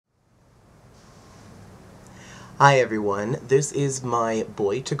Hi everyone, this is my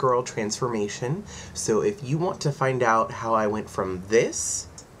boy to girl transformation. So if you want to find out how I went from this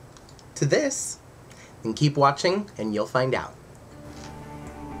to this, then keep watching and you'll find out.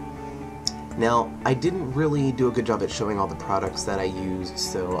 Now, I didn't really do a good job at showing all the products that I use,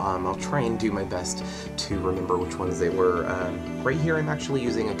 so I'll try and do my best to remember which ones they were. Right here I'm actually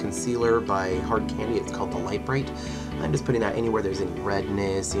using a concealer by Hard Candy. It's called the Light Bright. I'm just putting that anywhere there's any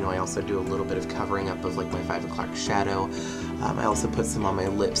redness. You know, I also do a little bit of covering up of like my 5 o'clock shadow. I also put some on my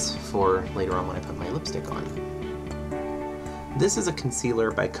lips for later on when I put my lipstick on. This is a concealer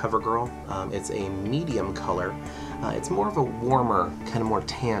by CoverGirl. It's a medium color. It's more of a warmer, kind of more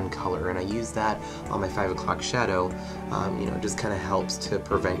tan color, and I use that on my 5 o'clock shadow. You know, it just kind of helps to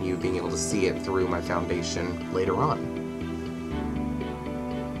prevent you being able to see it through my foundation later on.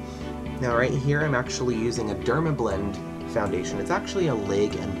 Now right here I'm actually using a Dermablend foundation. It's actually a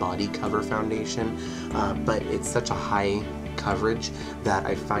leg and body cover foundation, but it's such a high coverage that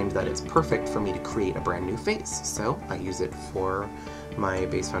I find that it's perfect for me to create a brand new face. So I use it for my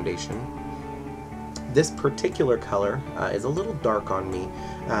base foundation. This particular color is a little dark on me.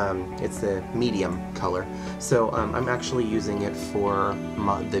 It's the medium color. So I'm actually using it for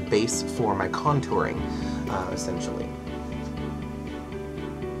the base for my contouring, essentially.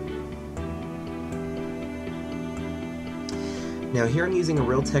 Now here I'm using a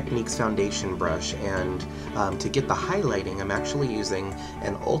Real Techniques foundation brush, and to get the highlighting I'm actually using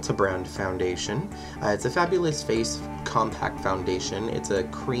an Ulta brand foundation. It's a Fabulous Face compact foundation. It's a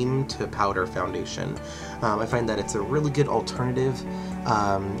cream to powder foundation. I find that it's a really good alternative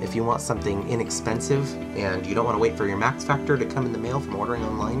if you want something inexpensive and you don't want to wait for your Max Factor to come in the mail from ordering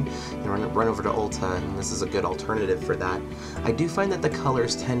online. You run over to Ulta, and this is a good alternative for that. I do find that the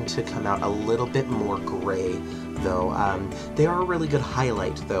colors tend to come out a little bit more gray though. They are a really good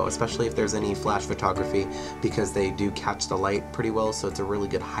highlight though, especially if there's any flash photography, because they do catch the light pretty well, so it's a really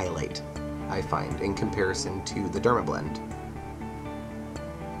good highlight, I find, in comparison to the Dermablend.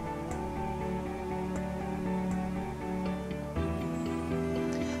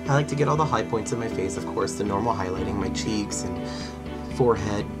 I like to get all the high points of my face, of course, the normal highlighting, my cheeks and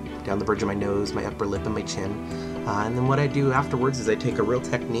forehead, down the bridge of my nose, my upper lip, and my chin. And then what I do afterwards is I take a Real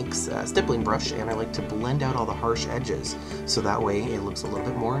Techniques stippling brush and I like to blend out all the harsh edges, so that way it looks a little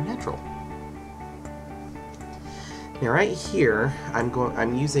bit more natural. Now right here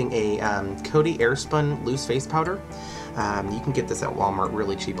I'm using a Coty Airspun loose face powder. You can get this at Walmart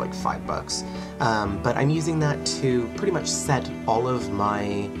really cheap, like $5. But I'm using that to pretty much set all of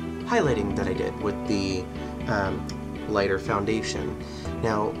my highlighting that I did with the lighter foundation.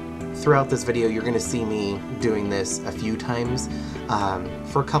 Now throughout this video you're going to see me doing this a few times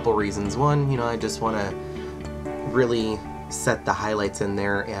for a couple reasons. One, you know, I just want to really set the highlights in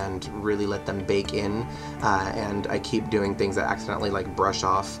there and really let them bake in, and I keep doing things that accidentally like brush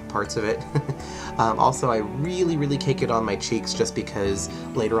off parts of it. Also, I really cake it on my cheeks just because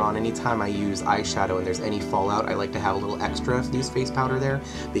later on, anytime I use eyeshadow and there's any fallout, I like to have a little extra loose face powder there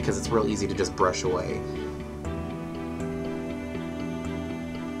because it's real easy to just brush away.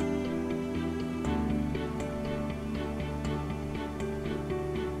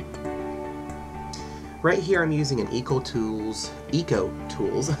 Right here I'm using an Eco Tools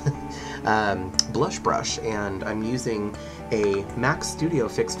blush brush, and I'm using a MAC Studio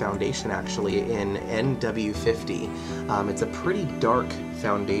Fix foundation actually in NW50. It's a pretty dark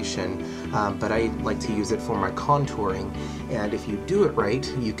foundation, but I like to use it for my contouring, and if you do it right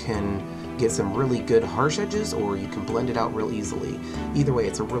you can get some really good harsh edges, or you can blend it out real easily. Either way,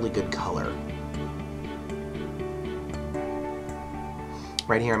 it's a really good color.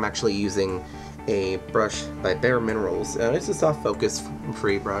 Right here I'm actually using a brush by Bare Minerals. It's a soft focus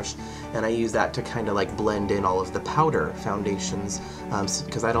free brush, and I use that to kind of like blend in all of the powder foundations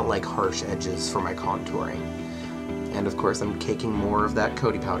because I don't like harsh edges for my contouring. And of course I'm caking more of that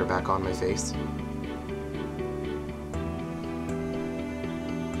Coty powder back on my face.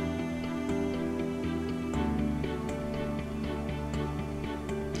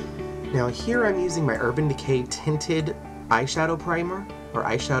 Now here I'm using my Urban Decay Tinted Eyeshadow Primer, or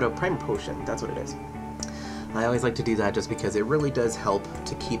Eyeshadow Primer Potion, that's what it is. I always like to do that just because it really does help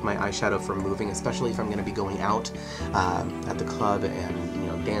to keep my eyeshadow from moving, especially if I'm going to be going out at the club and, you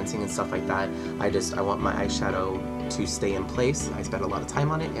know, dancing and stuff like that. I want my eyeshadow to stay in place. I spend a lot of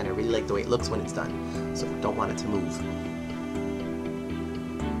time on it, and I really like the way it looks when it's done, so I don't want it to move.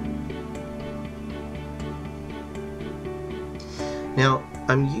 Now,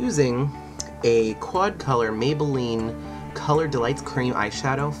 I'm using a quad color Maybelline Color Delights Cream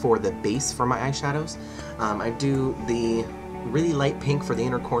eyeshadow for the base for my eyeshadows. I do the really light pink for the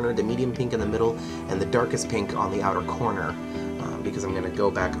inner corner, the medium pink in the middle, and the darkest pink on the outer corner, because I'm going to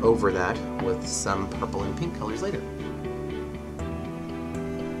go back over that with some purple and pink colors later.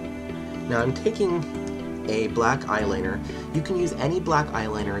 Now I'm taking a black eyeliner. You can use any black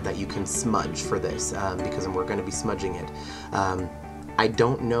eyeliner that you can smudge for this, because we're going to be smudging it. I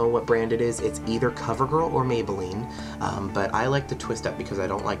don't know what brand it is. It's either CoverGirl or Maybelline, but I like to twist up because I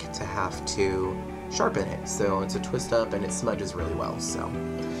don't like it to have to sharpen it. So it's a twist up and it smudges really well. So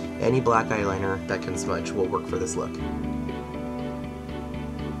any black eyeliner that can smudge will work for this look.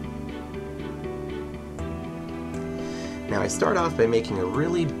 Now I start off by making a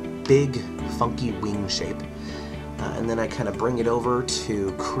really big funky wing shape, and then I kind of bring it over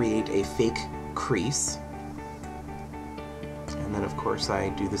to create a fake crease, and then of course I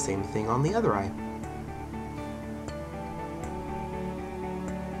do the same thing on the other eye.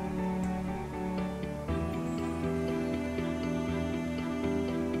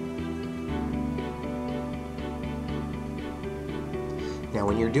 Now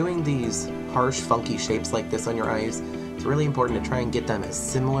when you're doing these harsh funky shapes like this on your eyes, it's really important to try and get them as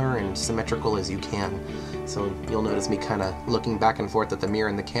similar and symmetrical as you can. So you'll notice me kind of looking back and forth at the mirror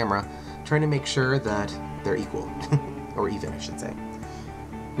and the camera, trying to make sure that they're equal, or even I should say.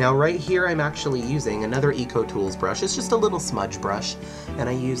 Now right here I'm actually using another Eco Tools brush. It's just a little smudge brush, and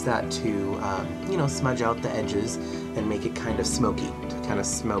I use that to, you know, smudge out the edges and make it kind of smoky, to kind of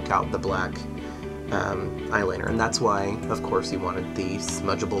smoke out the black eyeliner. And that's why, of course, you wanted the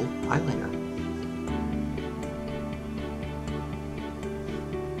smudgeable eyeliner.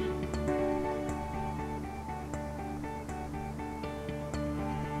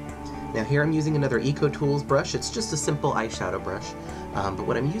 Now here I'm using another Eco Tools brush. It's just a simple eyeshadow brush, but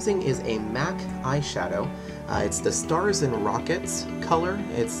what I'm using is a MAC eyeshadow. It's the Stars and Rockets color.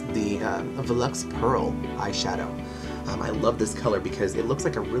 It's the Velux Pearl eyeshadow. I love this color because it looks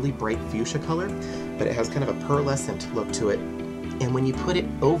like a really bright fuchsia color, but it has kind of a pearlescent look to it. And when you put it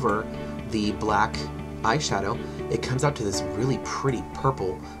over the black eyeshadow, it comes out to this really pretty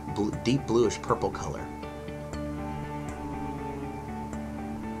purple, deep bluish purple color.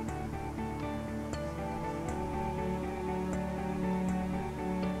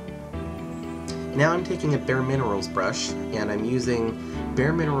 Now I'm taking a Bare Minerals brush, and I'm using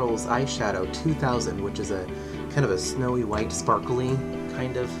Bare Minerals eyeshadow 2000, which is a kind of a snowy white sparkly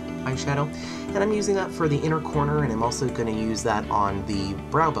kind of eyeshadow, and I'm using that for the inner corner, and I'm also going to use that on the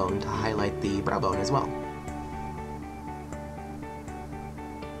brow bone to highlight the brow bone as well.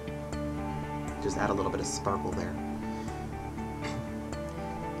 Just add a little bit of sparkle there.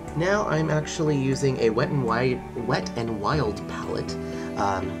 Now I'm actually using a Wet n Wild palette.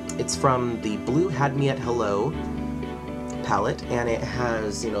 It's from the Blue Had Me at Hello palette, and it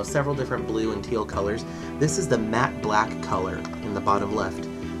has, you know, several different blue and teal colors. This is the matte black color in the bottom left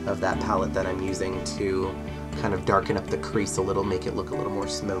of that palette that I'm using to kind of darken up the crease a little, make it look a little more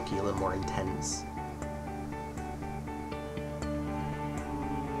smoky, a little more intense.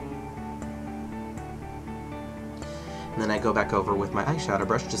 And then I go back over with my eyeshadow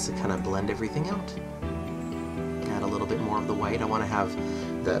brush just to kind of blend everything out. Add a little bit more of the white. I want to have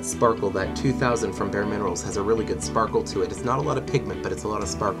that sparkle. That 2000 from Bare Minerals has a really good sparkle to it. It's not a lot of pigment, but it's a lot of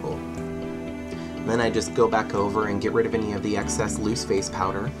sparkle. And then I just go back over and get rid of any of the excess loose face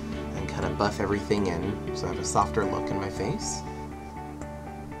powder and kind of buff everything in so I have a softer look in my face.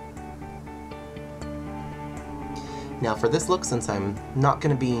 Now for this look, since I'm not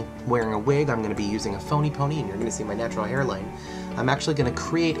going to be wearing a wig, I'm going to be using a phony pony, and you're going to see my natural hairline. I'm actually going to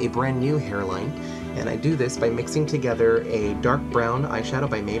create a brand new hairline, and I do this by mixing together a dark brown eyeshadow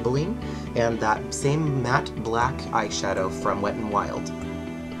by Maybelline and that same matte black eyeshadow from Wet n Wild.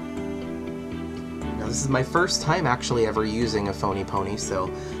 Now this is my first time actually ever using a phony pony, so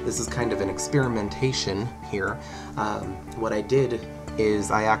this is kind of an experimentation here. What I did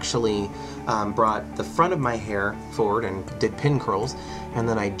is I actually brought the front of my hair forward and did pin curls, and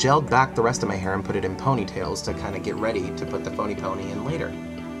then I gelled back the rest of my hair and put it in ponytails to kind of get ready to put the phony pony in later.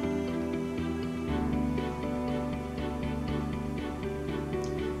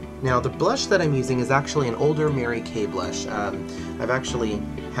 Now the blush that I'm using is actually an older Mary Kay blush. I've actually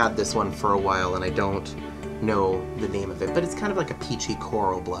had this one for a while and I don't know the name of it, but it's kind of like a peachy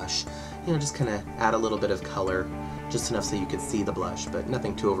coral blush. You know, just kind of add a little bit of color, just enough so you could see the blush, but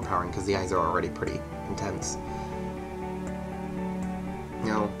nothing too overpowering because the eyes are already pretty intense.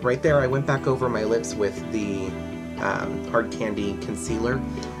 Now, right there I went back over my lips with the Hard Candy concealer,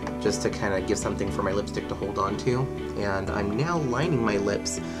 just to kind of give something for my lipstick to hold on to. And I'm now lining my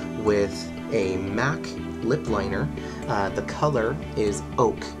lips with a MAC lip liner. The color is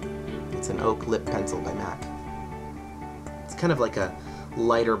Oak. It's an Oak lip pencil by MAC. It's kind of like a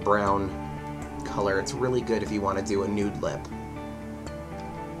lighter brown color. It's really good if you want to do a nude lip.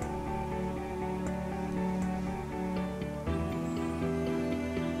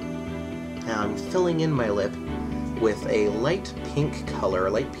 Now I'm filling in my lip with a light pink color, a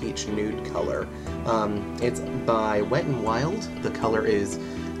light peach nude color. It's by Wet n Wild. The color is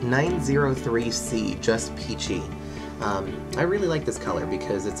 903C, just peachy. I really like this color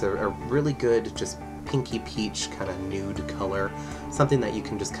because it's a really good, just pinky peach kind of nude color. Something that you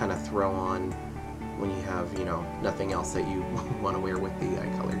can just kind of throw on when you have, you know, nothing else that you want to wear with the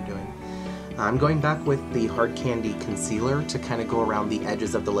eye color you're doing. I'm going back with the Hard Candy Concealer to kind of go around the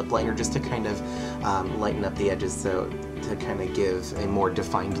edges of the lip liner just to kind of lighten up the edges, so to kind of give a more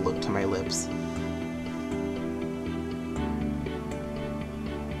defined look to my lips.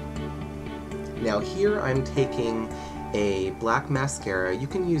 Now here I'm taking a black mascara. You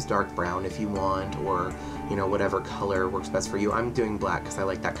can use dark brown if you want, or, you know, whatever color works best for you. I'm doing black because I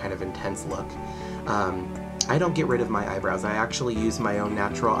like that kind of intense look. I don't get rid of my eyebrows. I actually use my own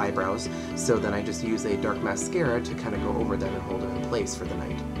natural eyebrows, so then I just use a dark mascara to kind of go over them and hold them in place for the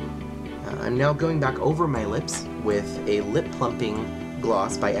night. I'm now going back over my lips with a lip plumping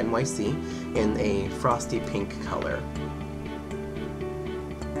gloss by NYC in a frosty pink color.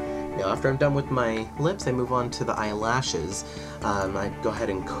 Now after I'm done with my lips, I move on to the eyelashes. I go ahead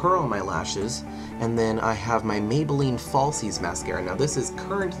and curl my lashes, and then I have my Maybelline Falsies mascara. Now this is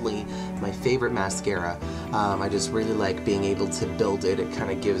currently my favorite mascara. I just really like being able to build it. It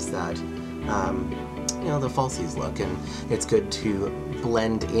kind of gives that, you know, the falsies look, and it's good to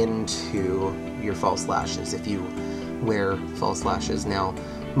blend into your false lashes if you wear false lashes. Now,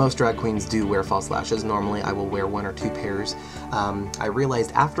 most drag queens do wear false lashes. Normally I will wear 1 or 2 pairs. I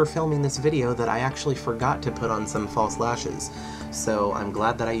realized after filming this video that I actually forgot to put on some false lashes, so I'm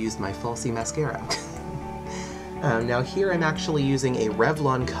glad that I used my Falsie mascara. Now here I'm actually using a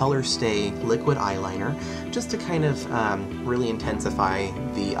Revlon Color Stay liquid eyeliner just to kind of really intensify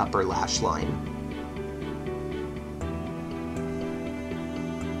the upper lash line.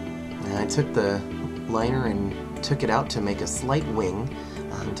 And I took the liner and took it out to make a slight wing,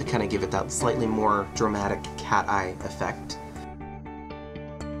 to kind of give it that slightly more dramatic cat eye effect.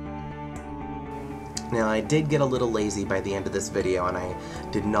 Now I did get a little lazy by the end of this video and I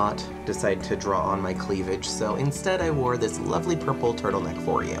did not decide to draw on my cleavage, so instead I wore this lovely purple turtleneck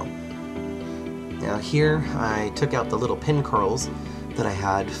for you. Now here I took out the little pin curls that I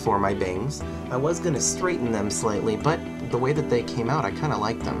had for my bangs. I was going to straighten them slightly, but the way that they came out I kind of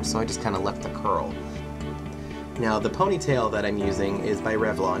liked them, so I just kind of left the curl. Now the ponytail that I'm using is by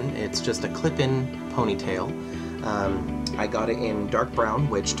Revlon. It's just a clip-in ponytail. I got it in dark brown,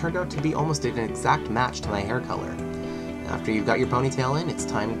 which turned out to be almost an exact match to my hair color. After you've got your ponytail in, it's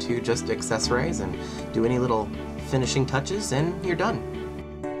time to just accessorize and do any little finishing touches, and you're done.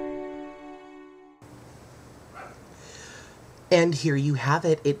 And here you have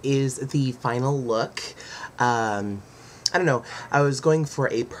it. It is the final look. I don't know, I was going for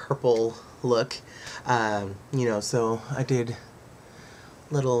a purple look, you know, so I did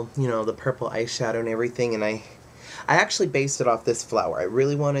little, you know, the purple eyeshadow and everything, and I actually based it off this flower. I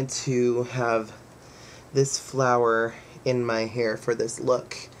really wanted to have this flower in my hair for this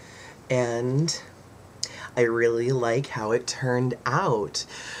look, and I really like how it turned out.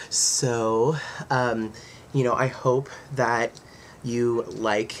 So, you know, I hope that you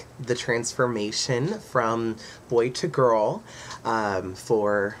like the transformation from boy to girl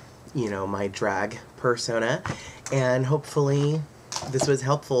for, you know, my drag persona, and hopefully this was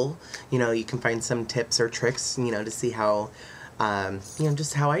helpful. You know, you can find some tips or tricks, you know, to see how, you know,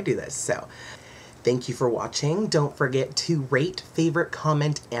 just how I do this. So, thank you for watching. Don't forget to rate, favorite,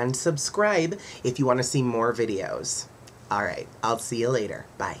 comment, and subscribe if you want to see more videos. Alright, I'll see you later.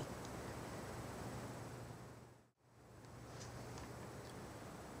 Bye.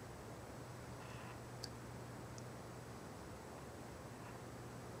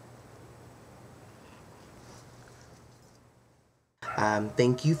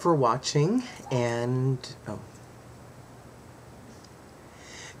 Thank you for watching, and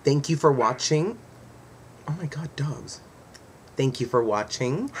thank you for watching. Oh my god, dogs. Thank you for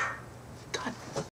watching,